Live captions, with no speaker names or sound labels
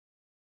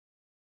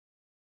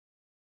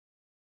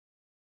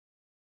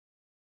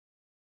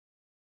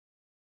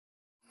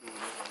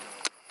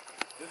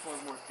This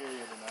one's more scary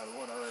than that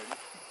one already.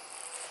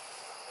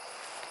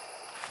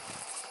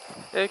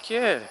 Heck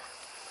yeah.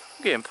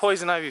 I'm getting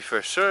poison ivy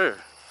for sure.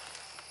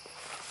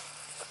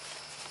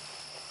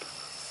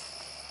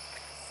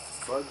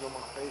 Bugs on my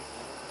face, man.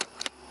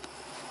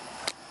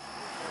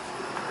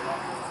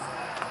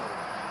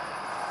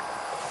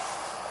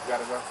 You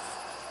gotta go.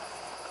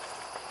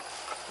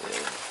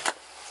 Yeah.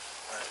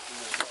 Alright,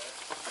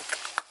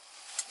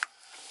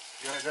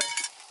 you gotta go.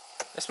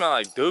 It smell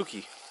like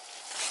dookie.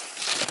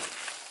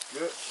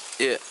 Good?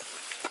 Yeah.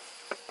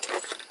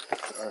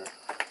 Alright.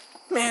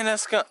 Man, that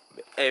skunk.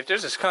 Hey, if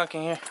there's a skunk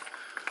in here.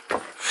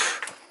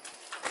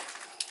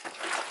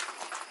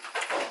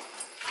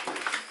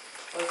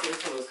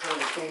 This one was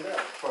kind of cleaned up.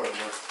 Hold on,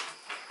 bro.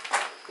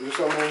 Is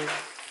there something?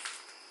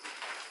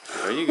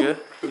 Oh, you good.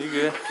 You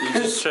good. You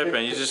just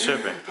tripping. You just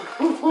tripping.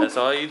 That's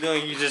all you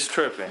doing. You just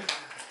tripping.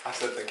 I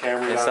set the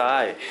camera down. It's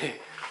alright.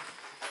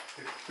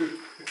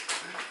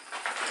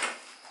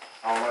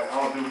 I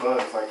don't do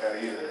bugs like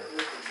that either.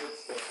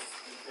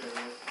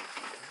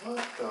 What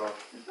the?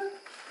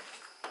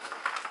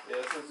 Yeah,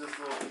 this one's just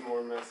a little bit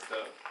more messed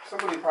up.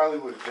 Somebody probably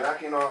was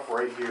jacking off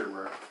right here,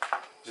 bro.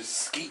 Just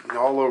skeeting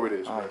all over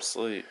this, bro. I'm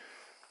asleep.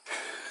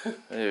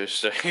 They're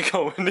straight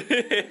going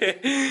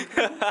in.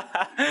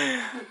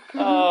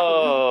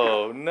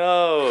 Oh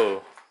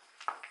no.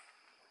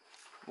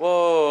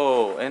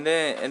 Whoa. And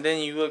then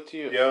you look to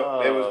your.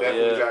 Yep, they was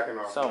definitely jacking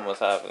off. Something was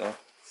happening.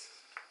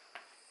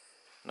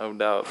 No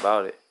doubt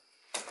about it.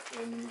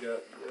 And you got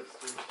the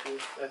upstairs too.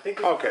 I think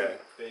it's Okay.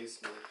 the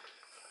basement.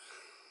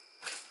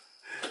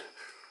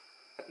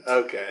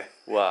 Okay.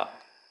 Wow.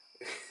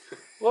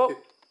 Well,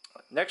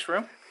 next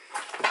room.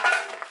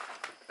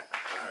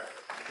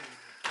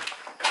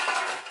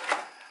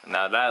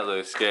 Now that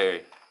looks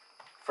scary.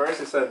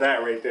 First it said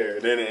that right there,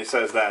 then it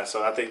says that,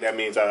 so I think that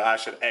means I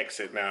should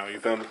exit now. You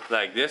feel me?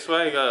 Like this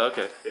way? Go,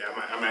 okay. Yeah,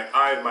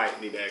 I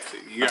might need to exit.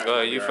 You gotta Go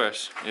ahead, be you right.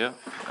 first. Yeah.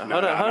 No,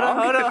 Hold up, no, hold no. up,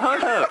 hold up,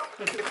 hold up.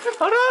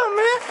 Hold up,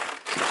 man.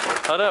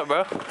 Hold up,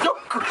 bro.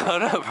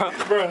 Hold up, bro.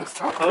 Bro,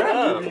 stop Hold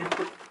up.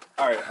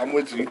 Alright, I'm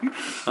with you.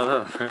 Hold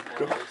up, bro.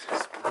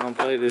 I'm gonna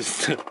play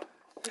this.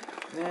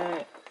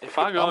 Man, if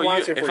I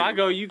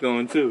go, you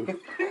going too.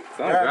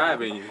 So I'm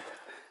grabbing you.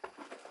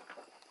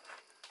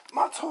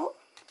 My top.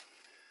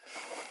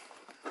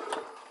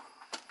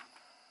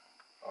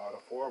 Oh, the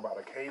floor about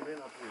to cave in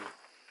up here.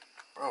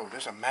 Bro,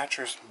 there's a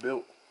mattress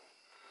built.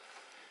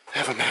 They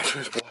have a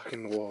mattress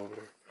blocking the wall over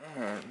there.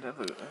 Man, I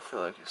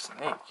feel like a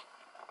snake.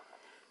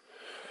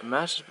 A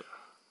mattress.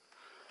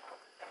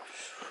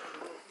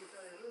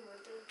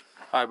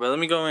 Alright, bro, let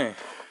me go in.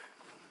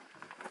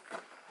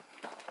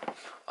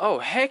 Oh,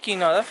 heck you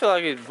know. I feel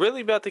like it's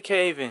really about to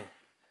cave in.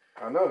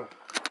 I know.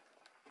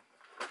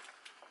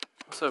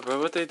 What's up, bro?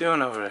 What they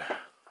doing over there?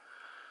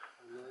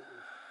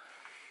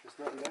 It's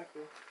nothing back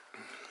there.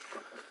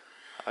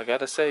 I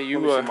gotta say,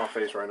 Let me see my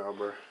face right now,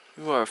 bro.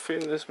 You are a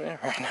fearless man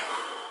right now.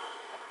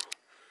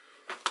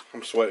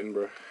 I'm sweating,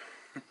 bro.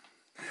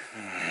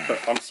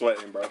 I'm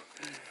sweating, bro.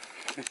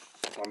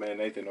 My man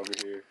Nathan over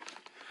here.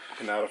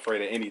 Not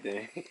afraid of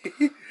anything.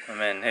 My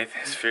man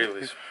Nathan's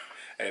fearless.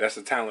 Hey, that's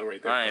a talent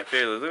right there. I ain't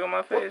fearless. Look at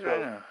my face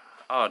right now.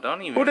 Oh,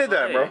 don't even Who did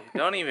that, bro?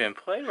 Don't even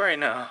play right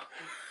now.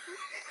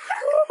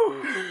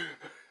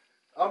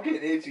 I'm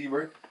getting itchy,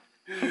 bro.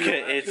 I'm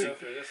getting itchy.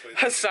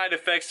 Side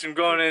effects from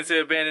going into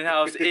the abandoned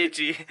house,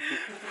 itchy.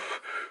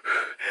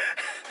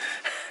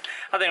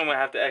 I think I'm gonna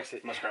have to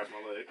exit. I'm gonna scratch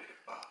my leg.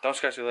 Don't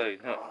scratch your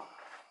leg. No.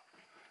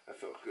 That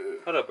felt good.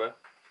 Hold up, bro.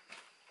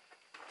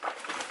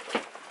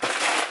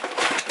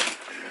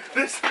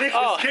 This thing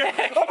Oh,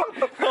 scared.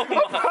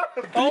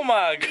 Oh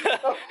my god.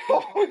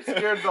 Oh, he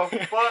scared the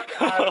fuck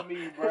out of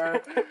me, bro. No,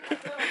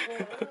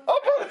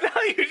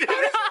 you did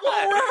not.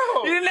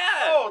 Around. You did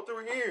not. Oh,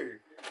 through here.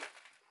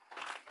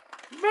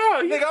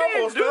 Bro, you Nigga, I can't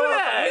almost do fell out the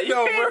that. You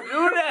window, can't bro.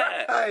 do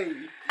that. Hey.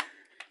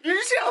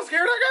 You see how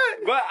scared I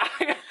got? But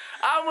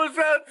I almost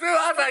fell too.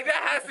 I was like,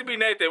 that has to be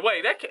Nathan.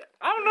 Wait, that can't.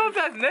 I don't know if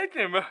that's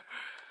Nathan, bro.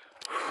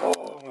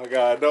 Oh my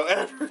god, don't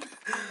ever.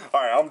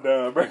 Alright, I'm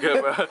done, bro. Okay,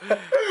 bro.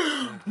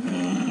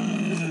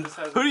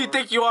 Who do you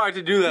think you are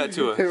to do that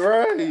to us?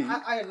 Right.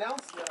 I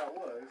announced that I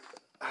was.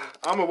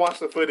 I'm gonna watch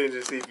the footage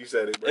and see if you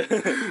said it, bro.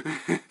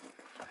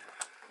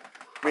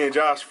 Me and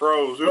Josh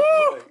froze.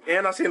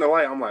 And I seen the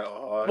light, I'm like,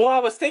 oh. Well, I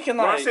was thinking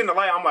like. When I seen the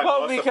light, I'm like, well,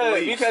 oh, it's the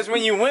police. because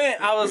when you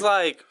went, I was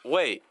like,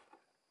 wait.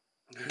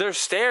 There's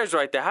stairs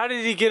right there. How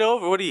did he get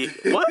over? What?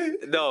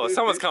 No,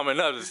 someone's coming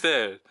up the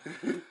stairs.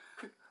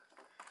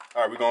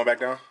 Alright, we going back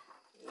down?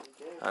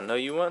 I know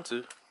you want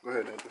to. Go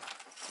ahead, Nathan.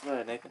 Go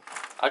ahead, Nathan.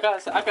 I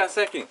got second. I got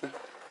second.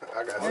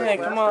 Man,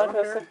 come on, I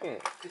got second.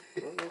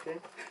 Okay.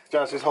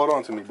 Josh, just hold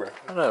on to me, bro.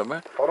 Hold up,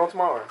 bro. Hold on to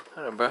my arm.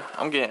 Hold up, bro.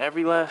 I'm getting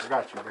every last. I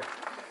got you, bro.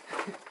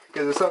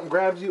 Because if something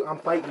grabs you, I'm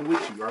fighting with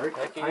you, alright?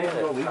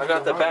 I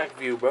got the back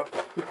view, bro.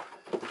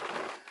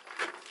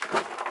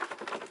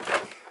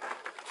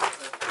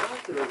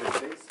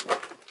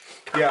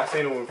 Yeah, I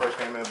seen it when we first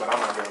came in, but I'm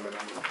not going in. I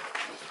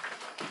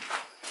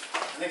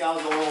think I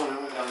was the one when I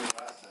went down the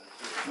last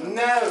time.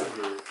 Never.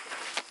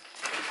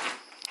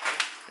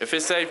 If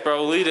it's safe,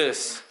 bro, lead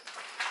us.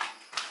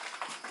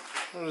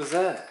 What is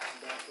that?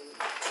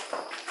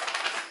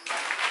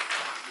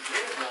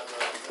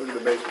 Look at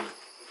the basement.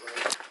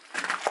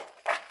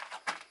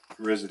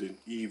 Resident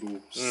Evil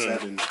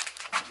 7.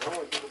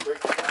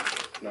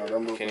 No,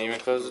 don't move. Can't even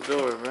close the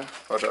door, bro.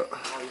 Hold up.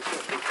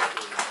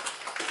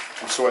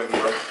 I'm sweating,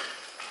 bro.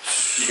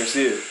 You can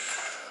see it.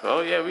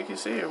 Oh yeah, we can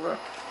see it, bro.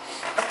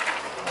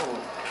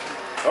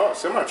 Oh,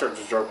 semi-truck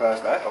just drove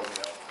past. That helped me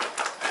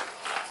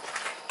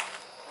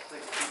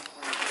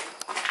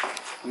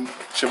out.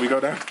 Should we go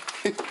down?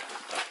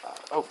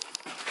 Oh.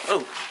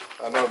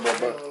 I know,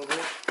 but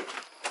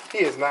he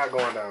is not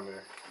going down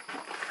there.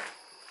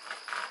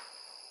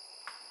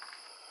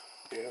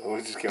 Yeah,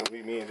 we just can't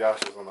be. Me and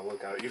Josh is on the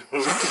lookout. You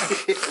know,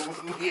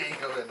 he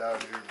ain't going down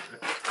there.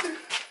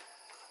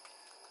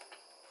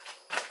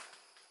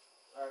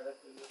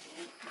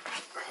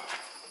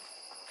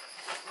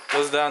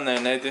 What's down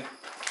there, Nathan?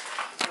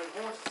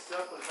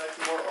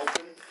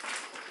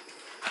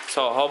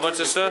 So a whole bunch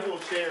of stuff? A single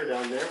chair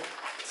down there.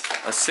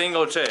 A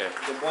single chair.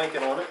 With a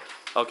blanket on it.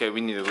 Okay,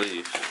 we need to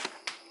leave.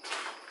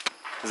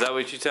 Is that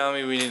what you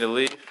telling me? We need to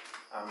leave?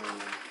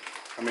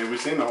 I mean, we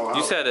seen the whole house.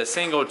 You said a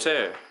single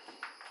chair.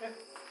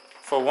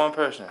 For one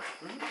person.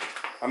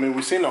 I mean,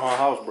 we seen the whole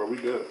house, bro. We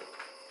good.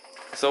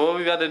 So what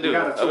we got to do? We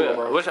got a tour,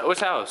 bro.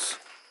 Which house?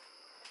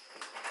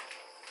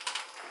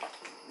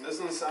 This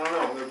one's, I don't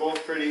know, they're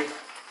both pretty.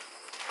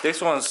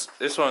 This one's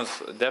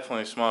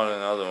definitely smaller than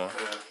the other one.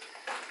 Yeah.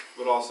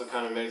 But also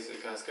kind of makes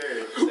it kind of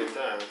scary at the same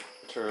time.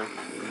 True.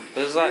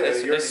 It's like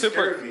it's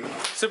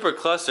super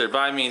clustered, but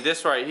I mean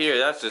this right here,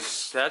 that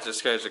just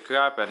scares the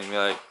crap out of me.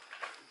 Like,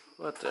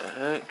 what the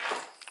heck?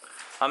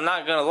 I'm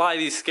not gonna lie,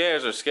 these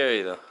scares are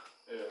scary though.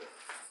 Yeah.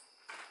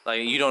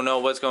 Like you don't know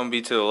what's gonna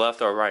be to the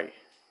left or right.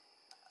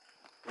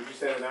 Would you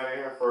stand down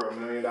here for $1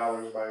 million by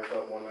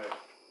yourself one night?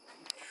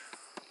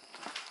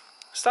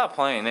 Stop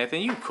playing,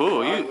 Nathan. You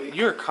cool.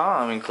 You're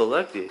calm and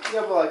collected.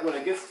 Yeah, but like when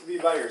it gets to be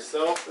by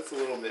yourself, that's a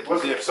little bit.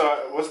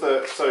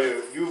 So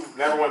you've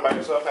never went by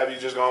yourself? Have you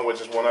just gone with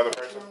just one other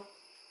person?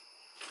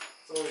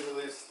 It's always at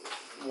least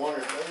one or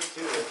maybe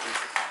two.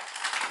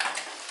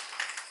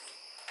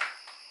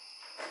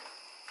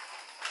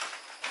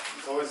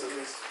 It's always at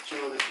least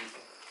two other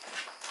people.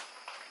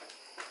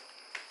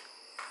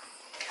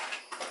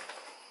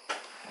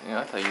 Yeah,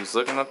 I thought you was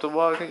looking up the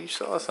wall and you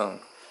saw something.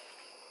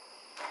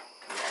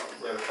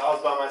 Yeah, if I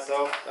was by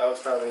myself, that was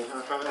probably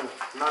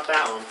not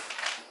that one.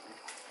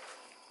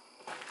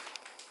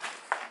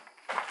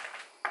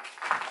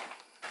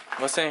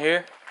 What's in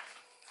here?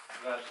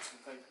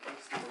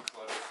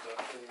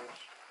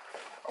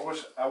 I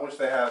wish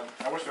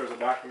there was a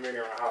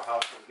documentary on how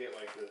houses get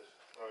like this.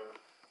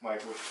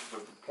 Like with the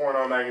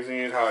porno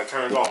magazines, how it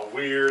turns all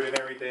weird and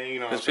everything. You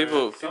know, Because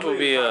people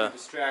be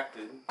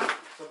distracted.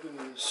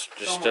 Something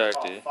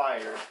distracted. about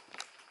fire.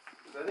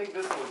 I think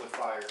this was a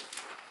fire.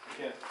 You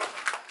can't.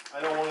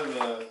 I know one of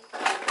the.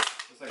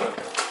 It's like a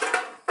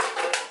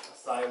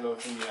silo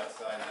thingy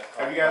outside.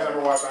 Have you guys ever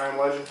watched I Am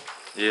Legend?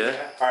 Yeah.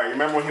 All right. You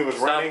remember when he was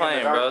running Stop playing,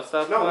 in the dark? bro.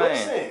 Stop No, playing.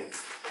 listen.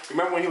 You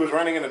remember when he was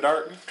running in the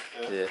dark?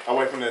 Yeah.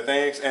 Away from the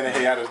things, and then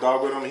he had his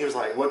dog with him. He was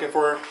like looking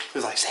for her. He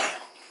was like, Sam.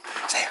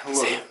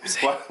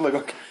 Look, look,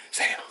 okay.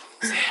 Sam.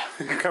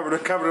 cover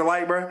the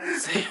light, bro.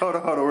 Hold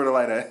on, where the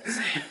light at?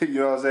 You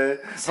know what I'm saying?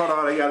 Hold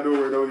on, you gotta do it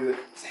where it is.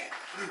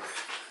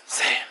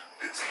 Sam.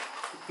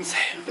 This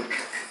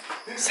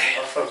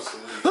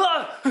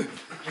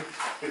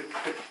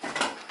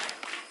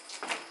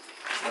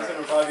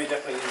would probably be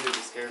definitely easier to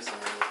scare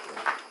someone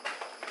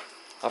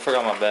with. I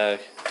forgot my bag.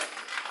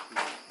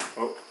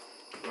 Oh,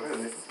 go ahead,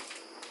 Nick.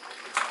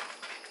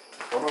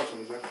 Hold on,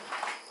 something.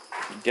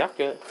 Yeah,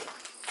 good.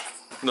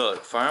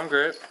 Look, firm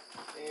grip.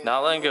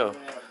 Not letting go.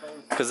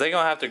 Because they're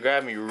going to have to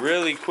grab me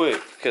really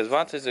quick. Because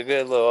Vontay's a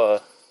good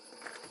little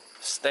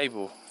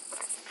stable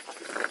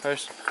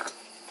person.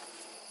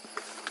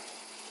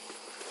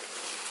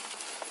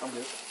 I'm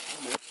good.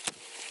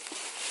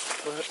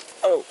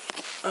 Oh.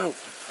 I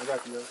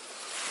got you, yo.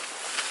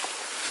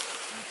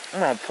 I'm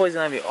going to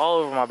poison ivy all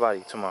over my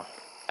body tomorrow.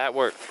 At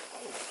work.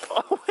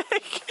 Oh,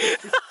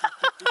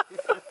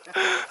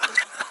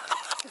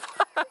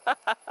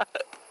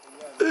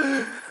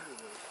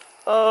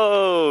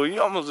 oh,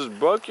 you almost just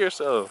broke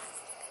yourself.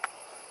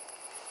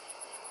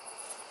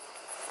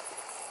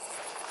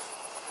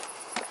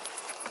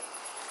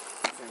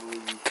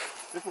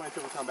 This one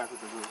until we come back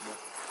with the roof,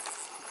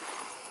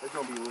 but it's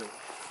gonna be lit.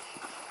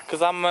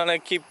 Cause I'm gonna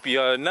keep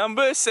your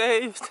number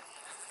saved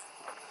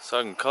so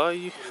I can call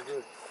you.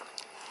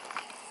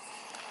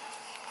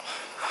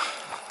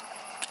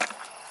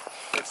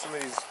 Like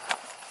somebody's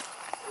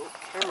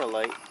camera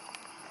light.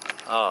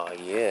 Oh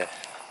yeah.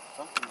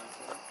 Something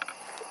like that.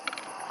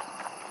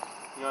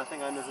 You know, I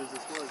think I know who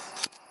this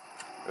was.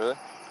 Really?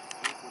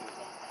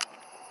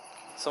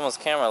 Someone's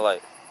camera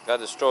light got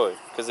destroyed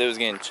because it was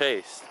getting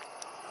chased.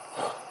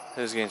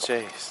 It was getting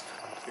chased.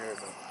 I'm scared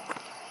though.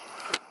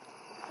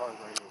 The car's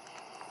right here.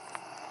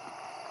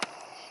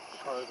 The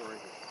car's right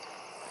here.